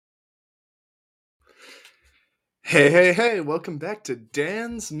Hey, welcome back to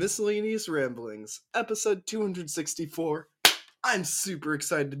Dan's Miscellaneous Ramblings, episode 264. I'm super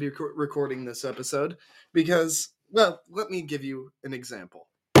excited to be recording this episode because, well, let me give you an example.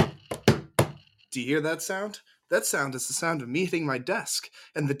 Do you hear that sound? That sound is the sound of me hitting my desk,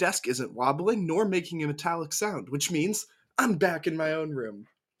 and the desk isn't wobbling nor making a metallic sound, which means I'm back in my own room.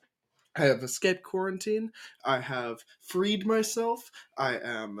 I have escaped quarantine, I have freed myself, I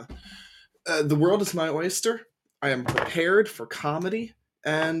am the world is my oyster. I am prepared for comedy,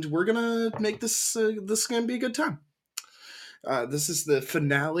 and we're gonna make this gonna be a good time. This is the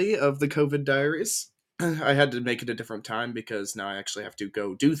finale of the COVID Diaries. I had to make it a different time because now I actually have to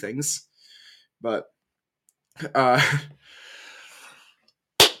go do things. But uh,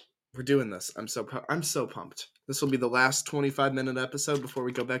 we're doing this. I'm so pumped. This will be the last 25-minute episode before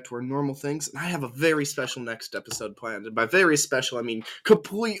we go back to our normal things, and I have a very special next episode planned. And by very special, I mean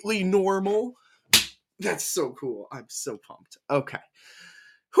completely normal. That's so cool. I'm so pumped. Okay.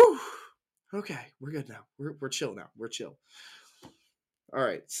 Whew. Okay, we're good now. We're chill now. We're chill. All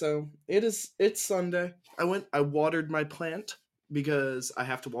right. So it's Sunday. I watered my plant because I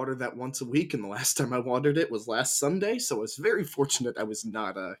have to water that once a week, and the last time I watered it was last Sunday, so I was very fortunate I was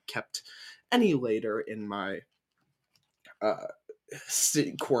not kept any later in my uh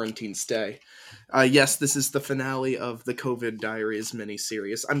quarantine stay. Yes, this is the finale of the COVID Diaries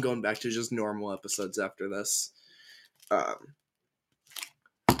miniseries. I'm going back to just normal episodes after this. Um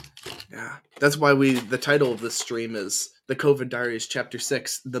Yeah, that's why the title of this stream is The COVID Diaries Chapter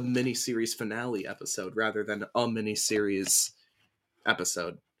 6, the miniseries finale episode, rather than a miniseries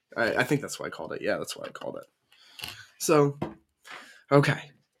episode. I think that's why I called it. Yeah, that's why I called it. So,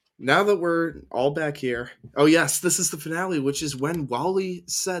 okay. Now that we're all back here, oh yes, this is the finale, which is when Wally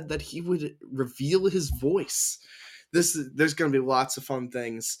said that he would reveal his voice. There's going to be lots of fun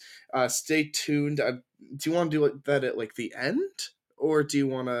things. Stay tuned. Do you want to do that at like the end, or do you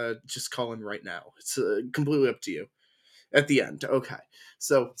want to just call in right now? It's completely up to you. At the end, okay.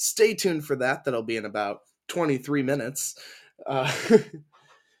 So stay tuned for that. That'll be in about 23 minutes. Uh,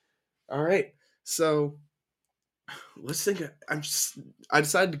 all right. So let's think. I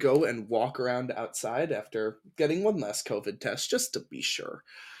decided to go and walk around outside after getting one last COVID test just to be sure.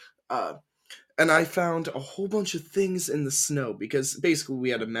 Uh, and I found a whole bunch of things in the snow because basically we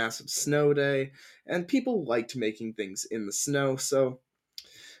had a massive snow day, and people liked making things in the snow. So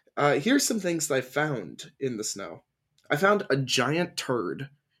here's some things that I found in the snow. I found a giant turd,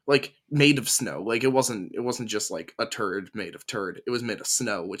 like made of snow. Like it wasn't just like a turd made of turd. It was made of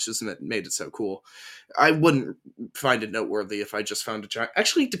snow, which is made it so cool. I wouldn't find it noteworthy if I just found a giant.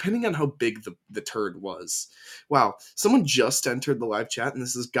 Actually, depending on how big the turd was. Wow, someone just entered the live chat, and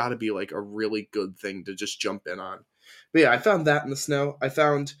this has got to be like a really good thing to just jump in on. But yeah, I found that in the snow. I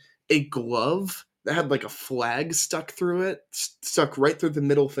found a glove that had like a flag stuck through it, stuck right through the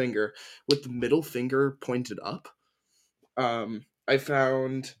middle finger, with the middle finger pointed up. I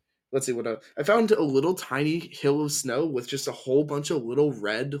found, let's see I found a little tiny hill of snow with just a whole bunch of little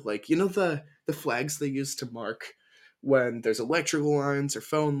red, like the flags they use to mark when there's electrical lines or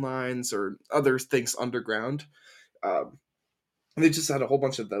phone lines or other things underground. Um, they just had a whole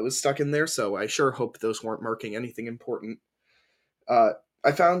bunch of those stuck in there, so I sure hope those weren't marking anything important. Uh,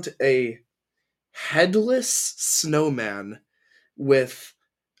 I found a headless snowman with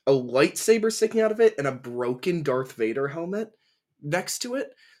a lightsaber sticking out of it and a broken Darth Vader helmet next to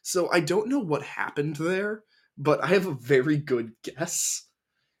it. So I don't know what happened there, but I have a very good guess,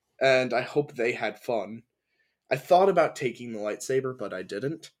 and I hope they had fun. I thought about taking the lightsaber, but I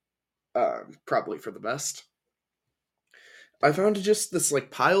didn't. Probably for the best. I found just this like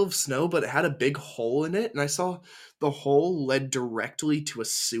pile of snow, but it had a big hole in it, and I saw the hole led directly to a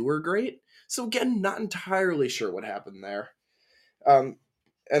sewer grate. So again, not entirely sure what happened there. Um,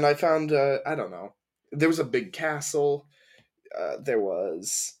 and I found I don't know. There was a big castle. There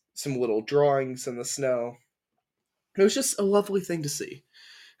was some little drawings in the snow. It was just a lovely thing to see.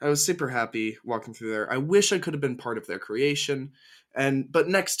 I was super happy walking through there. I wish I could have been part of their creation, but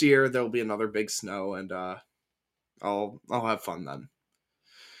next year there'll be another big snow, and I'll have fun then.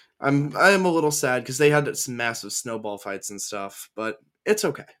 I am a little sad because they had some massive snowball fights and stuff, but it's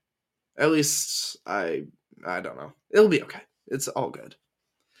okay. At least I don't know. It'll be okay. It's all good.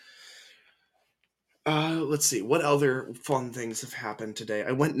 Let's see. What other fun things have happened today?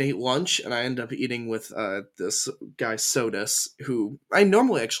 I went and ate lunch, and I ended up eating with this guy Sodus, who I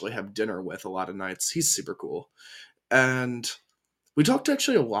normally actually have dinner with a lot of nights. He's super cool, and we talked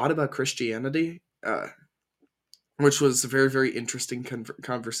actually a lot about Christianity, which was a very very interesting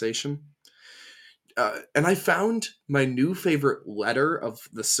conversation. And I found my new favorite letter of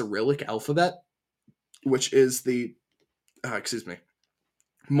the Cyrillic alphabet. which is the excuse me,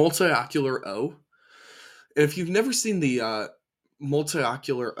 multiocular O. And if you've never seen the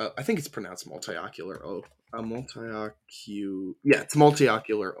multiocular O, I think it's pronounced multiocular O. Yeah, it's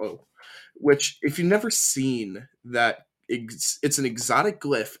multiocular O. Which, if you've never seen that, it's an exotic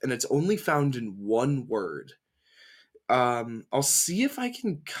glyph, and it's only found in one word. I'll see if I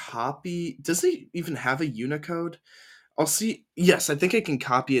can copy. Does it even have a Unicode? I'll see. Yes, I think I can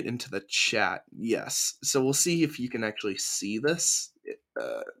copy it into the chat. Yes. So we'll see if you can actually see this.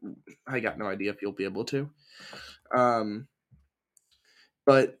 Uh, I got no idea if you'll be able to. Um,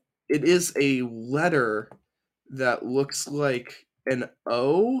 but it is a letter that looks like an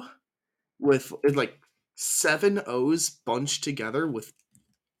O with like seven O's bunched together with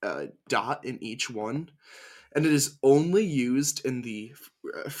a dot in each one. And it is only used in the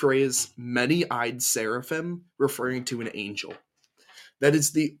phrase many-eyed seraphim, referring to an angel. That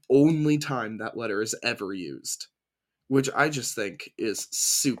is the only time that letter is ever used, which I just think is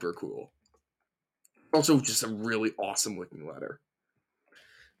super cool. Also, just a really awesome looking letter.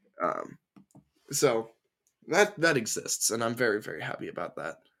 Um, so that exists, and I'm very, very happy about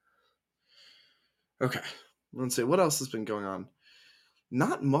that. Okay, let's see what else has been going on.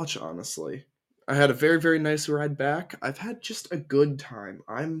 Not much, honestly. I had a very, very nice ride back. I've had just a good time.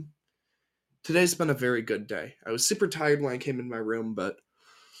 Today's been a very good day. I was super tired when I came in my room, but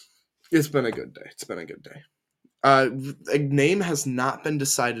it's been a good day. It's been a good day. A name has not been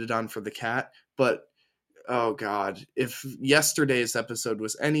decided on for the cat, but oh god, if yesterday's episode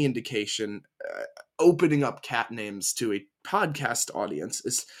was any indication, opening up cat names to a podcast audience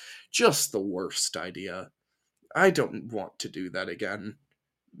is just the worst idea. I don't want to do that again.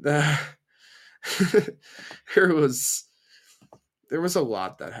 there was there was a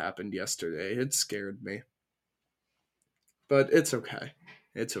lot that happened yesterday. It scared me. But it's okay.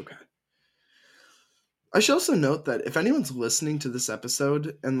 It's okay. I should also note that if anyone's listening to this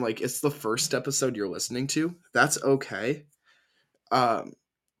episode and like it's the first episode you're listening to, that's okay. Um,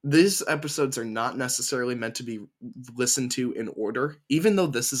 these episodes are not necessarily meant to be listened to in order. Even though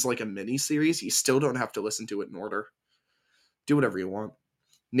this is like a mini series, you still don't have to listen to it in order. Do whatever you want.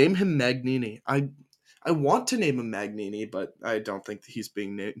 Name him Magnini. I want to name him Magnini, but I don't think that he's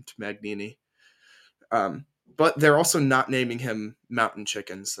being named Magnini. But they're also not naming him Mountain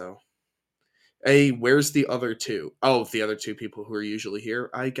Chicken, so. Hey, where's the other two? Oh, the other two people who are usually here?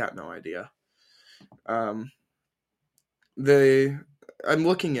 I got no idea. Um, they I'm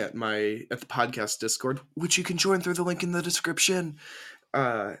looking at the podcast Discord, which you can join through the link in the description.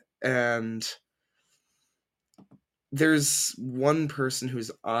 And there's one person who's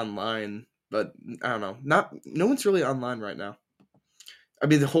online, but I don't know. No one's really online right now. I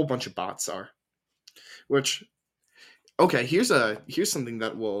mean, the whole bunch of bots are. Which okay, here's something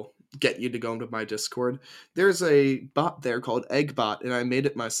that will get you to go into my Discord. There's a bot there called Eggbot, and I made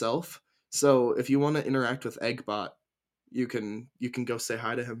it myself. So if you want to interact with Eggbot, you can go say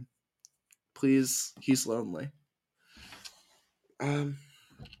hi to him. Please, he's lonely. Um,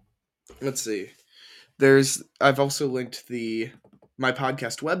 let's see. I've also linked my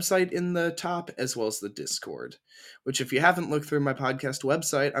podcast website in the top as well as the Discord. Which, if you haven't looked through my podcast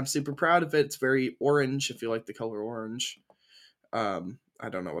website, I'm super proud of it. It's very orange. If you like the color orange. I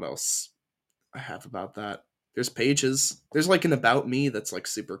don't know what else I have about that. There's pages. There's like an about me that's like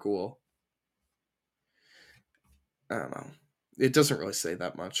super cool. I don't know. It doesn't really say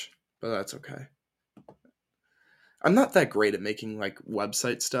that much, but that's okay. I'm not that great at making like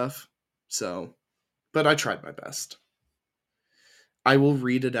website stuff, so but I tried my best. I will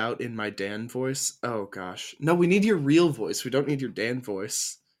read it out in my Dan voice. Oh gosh. No, we need your real voice. We don't need your Dan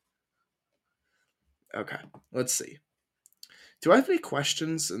voice. Okay, let's see. Do I have any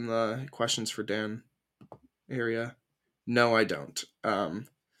questions in the questions for Dan area? No, I don't. The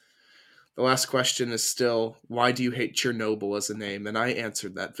last question is still, why do you hate Chernobyl as a name? And I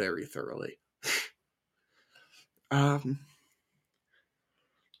answered that very thoroughly. um,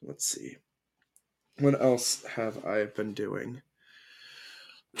 let's see. What else have I been doing?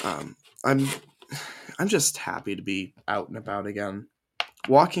 Um, I'm I'm just happy to be out and about again.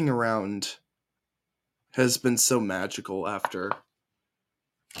 Walking around has been so magical after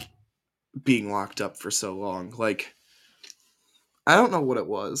being locked up for so long. Like, I don't know what it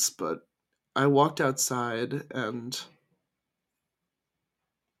was, but I walked outside and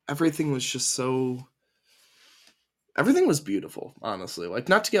everything was just so everything was beautiful, honestly. Like,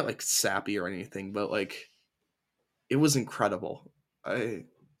 not to get like sappy or anything, but like it was incredible. I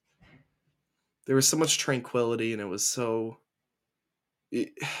There was so much tranquility and it was so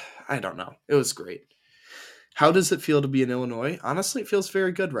I don't know. It was great. How does it feel to be in Illinois? Honestly, it feels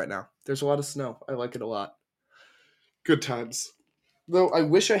very good right now. There's a lot of snow. I like it a lot. Good times. Though I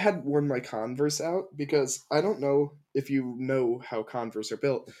wish I had worn my Converse out because I don't know if you know how Converse are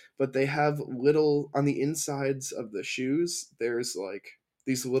built, but they have little on the insides of the shoes. There's like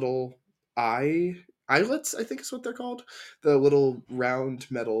these little eyelets, I think is what they're called. The little round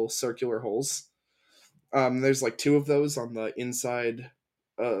metal circular holes. There's like two of those on the inside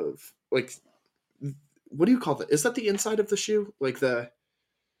of like what do you call that? Is that the inside of the shoe? Like the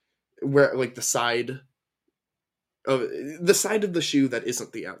where like the side of the shoe that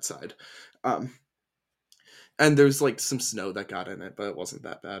isn't the outside. Um, and there's like some snow that got in it, but it wasn't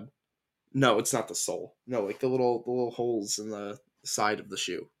that bad. No, it's not the sole. No, like the little holes in the side of the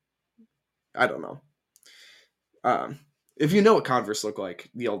shoe. I don't know. Um, if you know what Converse look like,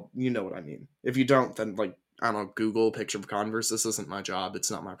 you know what I mean. If you don't, then like I don't know, Google a picture of Converse. This isn't my job.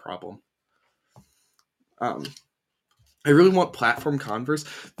 It's not my problem. Um, I really want platform Converse.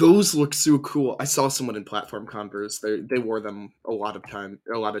 Those look so cool. I saw someone in platform Converse. They wore them a lot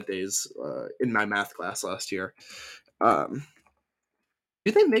of days in my math class last year. Um,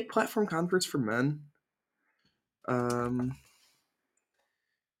 do they make platform Converse for men? Um,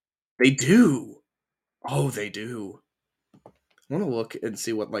 they do. Oh, they do. I want to look and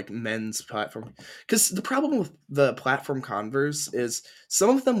see what like men's platform because the problem with the platform Converse is some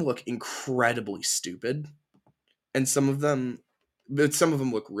of them look incredibly stupid, and some of them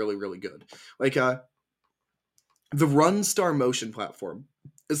look really really good. Like the Run Star Motion platform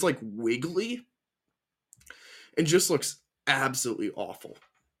is like wiggly and just looks absolutely awful.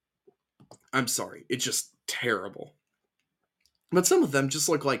 I'm sorry, it's just terrible. But some of them just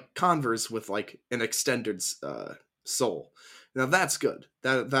look like Converse with like an extended sole. Now that's good.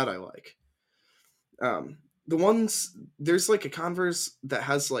 That I like. The ones there's like a Converse that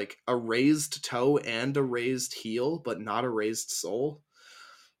has like a raised toe and a raised heel, but not a raised sole.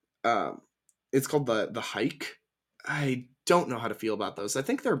 Um, it's called the Hike. I don't know how to feel about those. I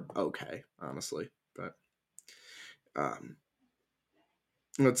think they're okay, honestly. But um,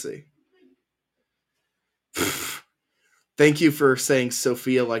 let's see. Thank you for saying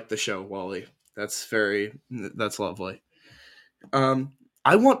Sophia liked the show, Wally. That's lovely. Um,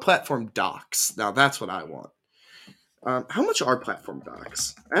 I want platform docks. Now that's what I want. How much are platform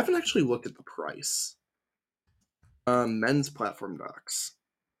docks? I haven't actually looked at the price. Men's platform docks.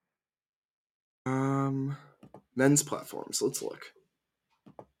 Um, men's platforms. Let's look.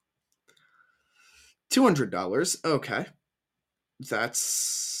 $200. Okay,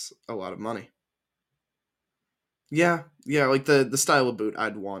 that's a lot of money. Yeah, yeah. Like the style of boot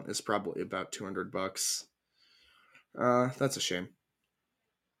I'd want is probably about $200. That's a shame.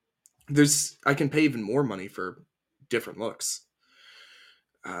 I can pay even more money for different looks.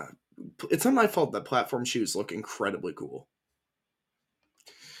 Uh, it's not my fault that platform shoes look incredibly cool.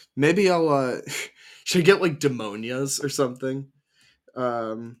 Maybe I'll should I get like demonias or something?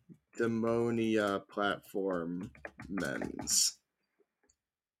 Um, Demonia platform men's.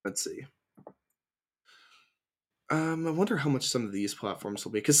 Let's see. I wonder how much some of these platforms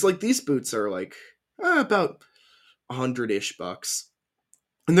will be because like these boots are like about 100-ish bucks,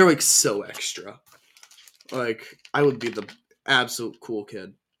 and they're like so extra. Like I would be the absolute cool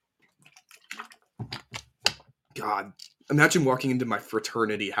kid. God, imagine walking into my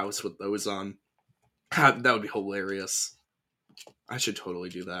fraternity house with those on. That would be hilarious. I should totally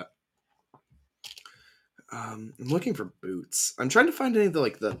do that. I'm looking for boots. I'm trying to find any of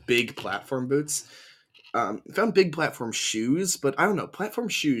the big platform boots. I found big platform shoes, but I don't know. Platform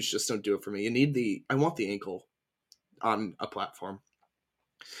shoes just don't do it for me. I want the ankle on a platform.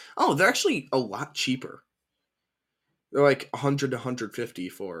 Oh, they're actually a lot cheaper. They're like 100 to 150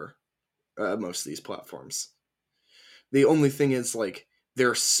 for most of these platforms. The only thing is like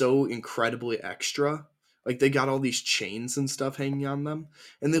they're so incredibly extra. Like they got all these chains and stuff hanging on them,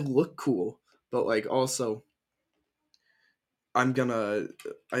 and they look cool. But like also, I'm gonna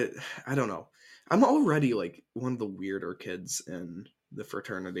I I don't know. I'm already like one of the weirder kids in the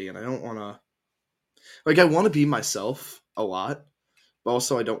fraternity, and I don't want to like I want to be myself a lot, but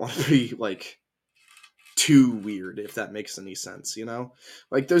also I don't want to be like too weird if that makes any sense, you know?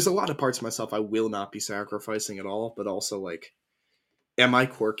 Like there's a lot of parts of myself I will not be sacrificing at all, but also like am I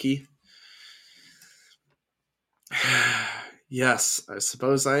quirky? Yes, I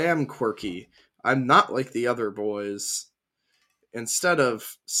suppose I am quirky. I'm not like the other boys. Instead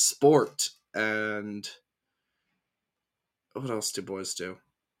of sport and what else do boys do?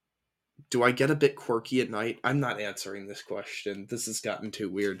 Do I get a bit quirky at night? I'm not answering this question. This has gotten too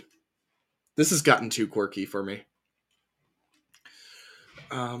weird. This has gotten too quirky for me.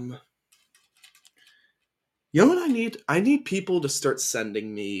 Um You know what I need? I need people to start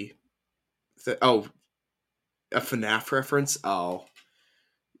sending me a FNAF reference. Oh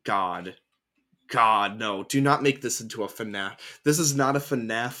God. God, no. Do not make this into a FNAF. This is not a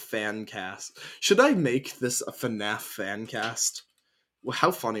FNAF fan cast. Should I make this a FNAF fan cast? Well,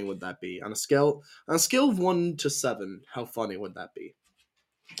 how funny would that be? On a scale of 1 to 7, how funny would that be?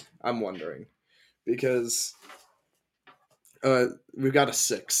 I'm wondering. Because we've got a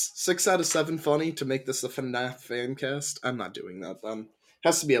 6. 6 out of 7 funny to make this a FNAF fan cast? I'm not doing that then.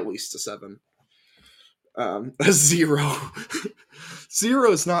 Has to be at least a 7. A 0.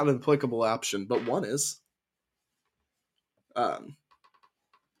 0 is not an applicable option, but 1 is. Um,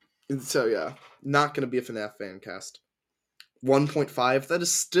 so yeah, not going to be a FNAF fan cast. 1.5, that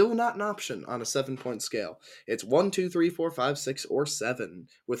is still not an option on a 7-point scale. It's 1, 2, 3, 4, 5, 6, or 7,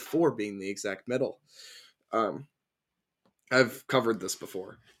 with 4 being the exact middle. I've covered this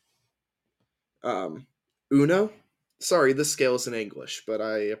before. Uno? Sorry, this scale is in English, but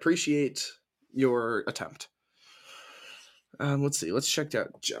I appreciate your attempt. Let's see, let's check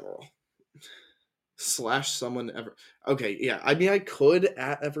out general. / someone ever. Okay, yeah, I mean, I could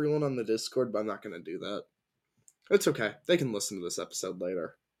at everyone on the Discord, but I'm not going to do that. It's okay. They can listen to this episode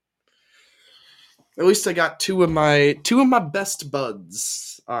later. At least I got two of my best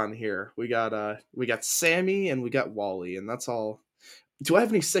buds on here. We got Sammy and we got Wally, and that's all. Do I have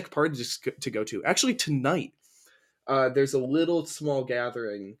any sick parties to go to? Actually, tonight, there's a little small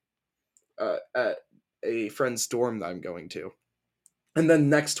gathering at a friend's dorm that I'm going to, and then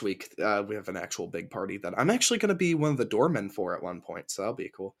next week we have an actual big party that I'm actually going to be one of the doormen for at one point. So that'll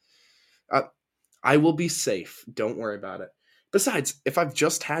be cool. I will be safe. Don't worry about it. Besides, if I've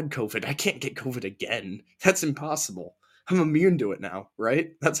just had COVID, I can't get COVID again. That's impossible. I'm immune to it now,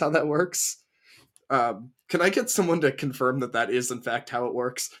 right? That's how that works. Can I get someone to confirm that that is in fact how it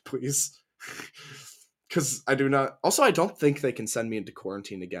works, please? Because I do not. Also, I don't think they can send me into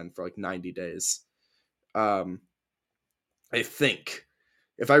quarantine again for like 90 days. I think,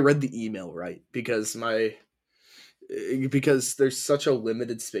 if I read the email right, because there's such a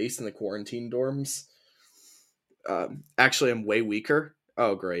limited space in the quarantine dorms. Actually, I'm way weaker.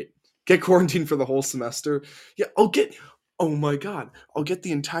 Oh, great. Get quarantined for the whole semester. Yeah, oh my god, I'll get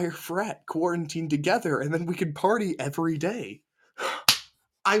the entire frat quarantined together and then we can party every day.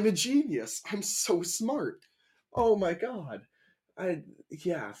 I'm a genius. I'm so smart. Oh my god.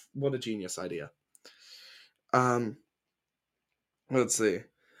 Yeah, what a genius idea. Um, let's see.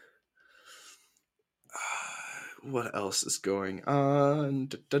 What else is going on?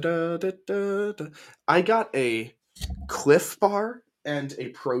 I got a Cliff Bar and a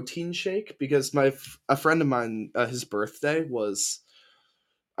protein shake because a friend of mine, his birthday was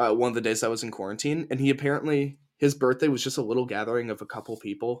one of the days I was in quarantine, and he apparently his birthday was just a little gathering of a couple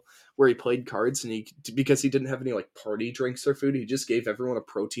people where he played cards, and because he didn't have any like party drinks or food, he just gave everyone a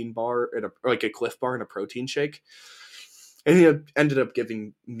protein bar and a Cliff Bar and a protein shake, and he ended up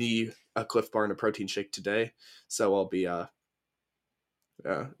giving me a Cliff Bar and a protein shake today, so I'll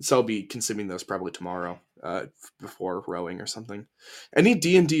be consuming those probably tomorrow, before rowing or something. Any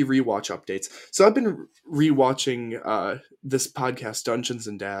D&D rewatch updates? So I've been rewatching this podcast, Dungeons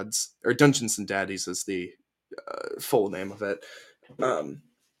and Dads, or Dungeons and Daddies is the full name of it.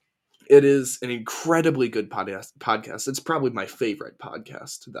 It is an incredibly good podcast. It's probably my favorite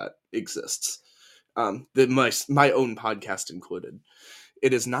podcast that exists. My own podcast included.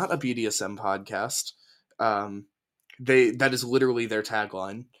 It is not a BDSM podcast. That is literally their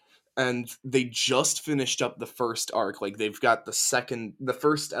tagline, and they just finished up the first arc. Like they've got the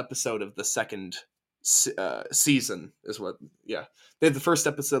first episode of the second season is what. Yeah, they have the first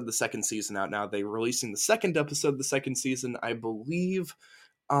episode of the second season out now. They're releasing the second episode of the second season, I believe,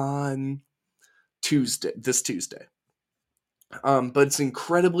 on this Tuesday. But it's an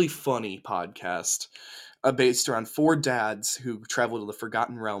incredibly funny podcast, based around 4 dads who travel to the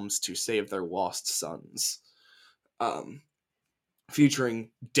Forgotten Realms to save their lost sons. Featuring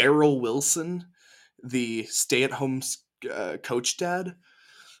Daryl Wilson, the stay-at-home coach dad,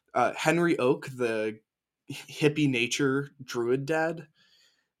 Henry Oak, the hippie nature druid dad.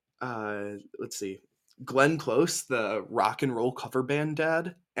 Let's see, Glenn Close, the rock and roll cover band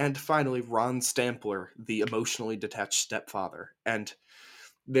dad, and finally Ron Stampler, the emotionally detached stepfather. And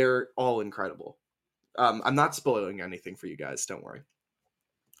they're all incredible. I'm not spoiling anything for you guys, don't worry.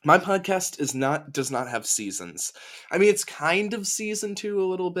 My podcast does not have seasons. I mean, it's kind of season 2 a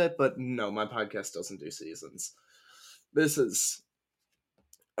little bit, but no, my podcast doesn't do seasons. This is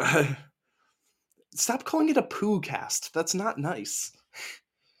stop calling it a poo cast. That's not nice.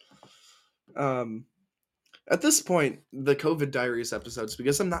 At this point, the COVID Diaries episodes,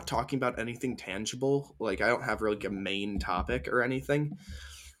 because I'm not talking about anything tangible, like I don't have really a main topic or anything,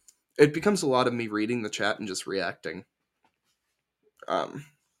 it becomes a lot of me reading the chat and just reacting. Um,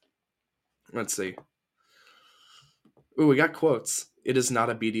 let's see. Ooh, we got quotes. It is not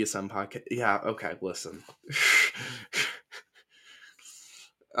a BDSM podcast. Yeah, okay, listen.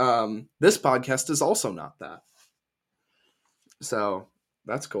 This podcast is also not that. So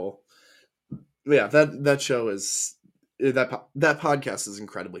that's cool. Yeah, that show is that podcast is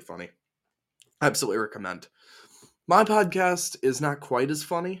incredibly funny. Absolutely recommend. My podcast is not quite as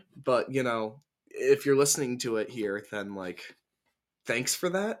funny, but if you're listening to it here, then like, thanks for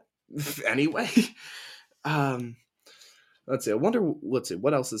that. Anyway, um, let's see. Let's see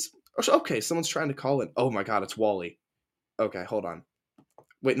what else is. Okay, someone's trying to call in. Oh my god, it's Wally. Okay, hold on.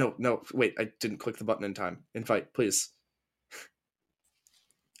 Wait, no, wait. I didn't click the button in time. Invite, please.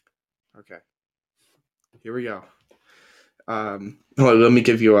 Okay, here we go. Let me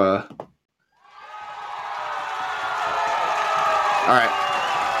give you a. All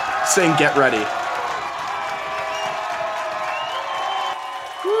right, saying get ready.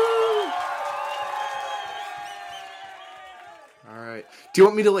 Woo! All right. Do you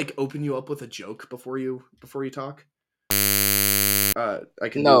want me to like open you up with a joke before you talk? I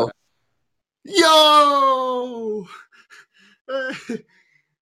can do No. that. Yo!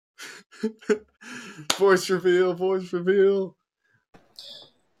 Voice reveal, voice reveal.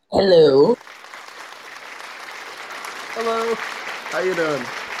 Hello. Hello. How you doing?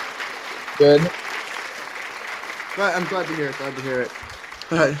 Good. I'm glad to hear it. Glad to hear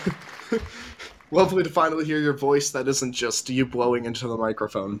it. Lovely to finally hear your voice that isn't just you blowing into the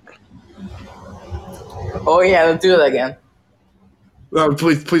microphone. Oh yeah, let's do it again. Oh,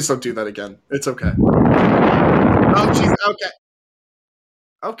 please don't do that again. It's okay. Oh, jeez. Okay.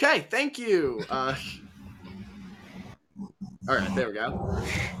 Okay, thank you. All right, there we go.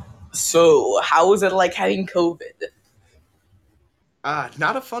 So, how was it like having COVID?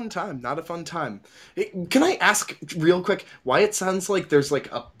 Not a fun time. Not a fun time. Hey, can I ask real quick why it sounds like there's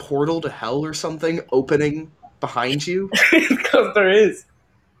like a portal to hell or something opening behind you? Because there is.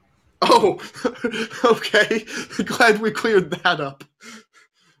 Oh, okay. Glad we cleared that up.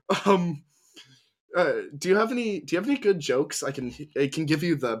 Um, do you have any good jokes? I can give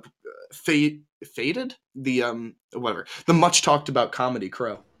you the faded the whatever the much talked about comedy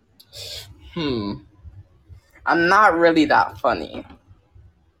Crow. I'm not really that funny.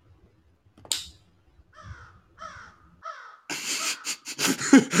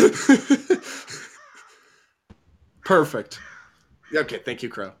 Perfect. Okay, thank you,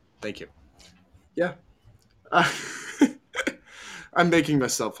 Crow. Thank you. Yeah. Uh, I'm making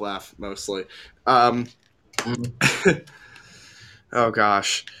myself laugh mostly. Um, oh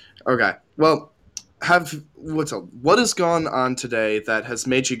gosh. Okay. Well, what has gone on today that has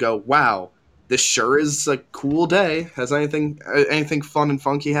made you go, "Wow, this sure is a cool day"? Has anything fun and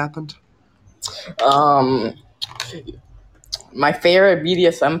funky happened? Um, my favorite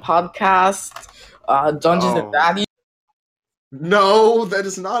BDSM podcast, Dungeons and Oh Dragons. no, that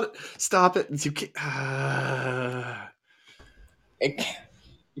is not. Stop it! You can't. It,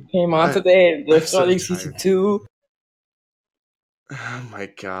 it came on I, today. They're I'm so starting season tired. 2. Oh my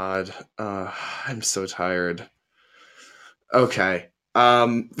god. I'm so tired. Okay.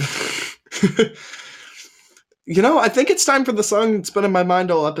 I think it's time for the song that's been in my mind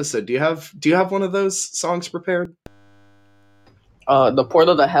all episode. Do you have one of those songs prepared? The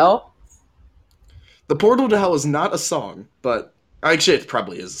Portal to Hell. The Portal to Hell is not a song, but actually it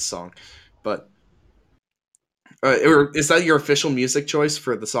probably is a song. But or is that your official music choice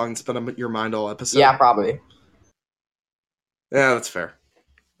for the song that's been in your mind all Yeah, episode? probably. Yeah, that's fair.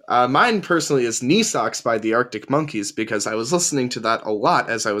 Mine personally is Knee Socks by the Arctic Monkeys because I was listening to that a lot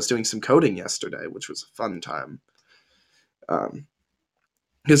as I was doing some coding yesterday, which was a fun time.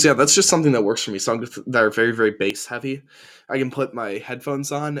 Because yeah, that's just something that works for me. Songs that are very, very bass heavy, I can put my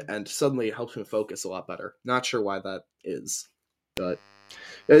headphones on and suddenly it helps me focus a lot better. Not sure why that is, but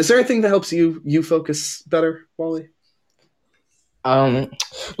is there anything that helps you focus better, Wally? Um,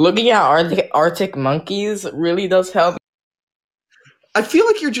 Looking at Arctic Monkeys really does help. I feel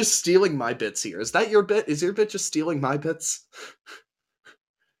like you're just stealing my bits here. Is that your bit? Is your bit just stealing my bits?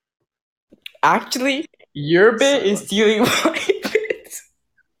 Actually, your bit is Silence. stealing my bit.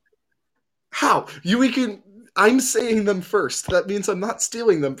 How? I'm saying them first. That means I'm not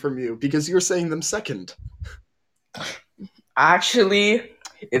stealing them from you because you're saying them second. Actually,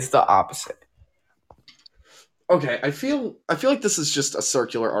 it's the opposite. Okay, I feel like this is just a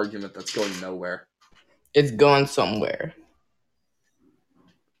circular argument that's going nowhere. It's going somewhere.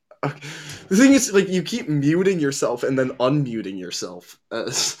 Okay. The thing is, like, you keep muting yourself and then unmuting yourself.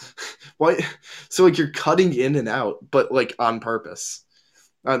 Why? So, like, you're cutting in and out, but like on purpose.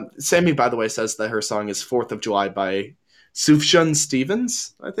 Sammy, by the way, says that her song is "Fourth of July" by Sufjan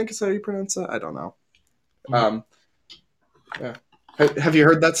Stevens. I think is how you pronounce it. I don't know. Um, yeah. Have you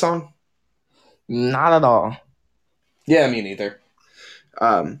heard that song? Not at all. Yeah, me neither.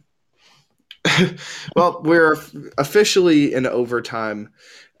 Um, well, we're officially in overtime.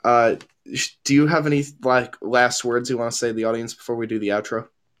 Uh, do you have any like last words you want to say to the audience before we do the outro?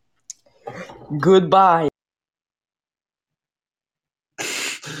 Goodbye.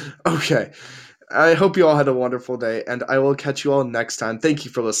 Okay. I hope you all had a wonderful day, and I will catch you all next time. Thank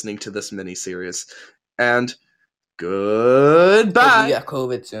you for listening to this mini series, and Hope you goodbye. get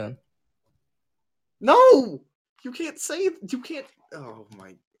COVID soon. No, you can't say you can't. Oh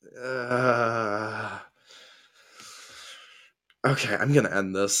my. Uh, okay, I'm gonna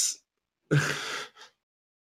end this.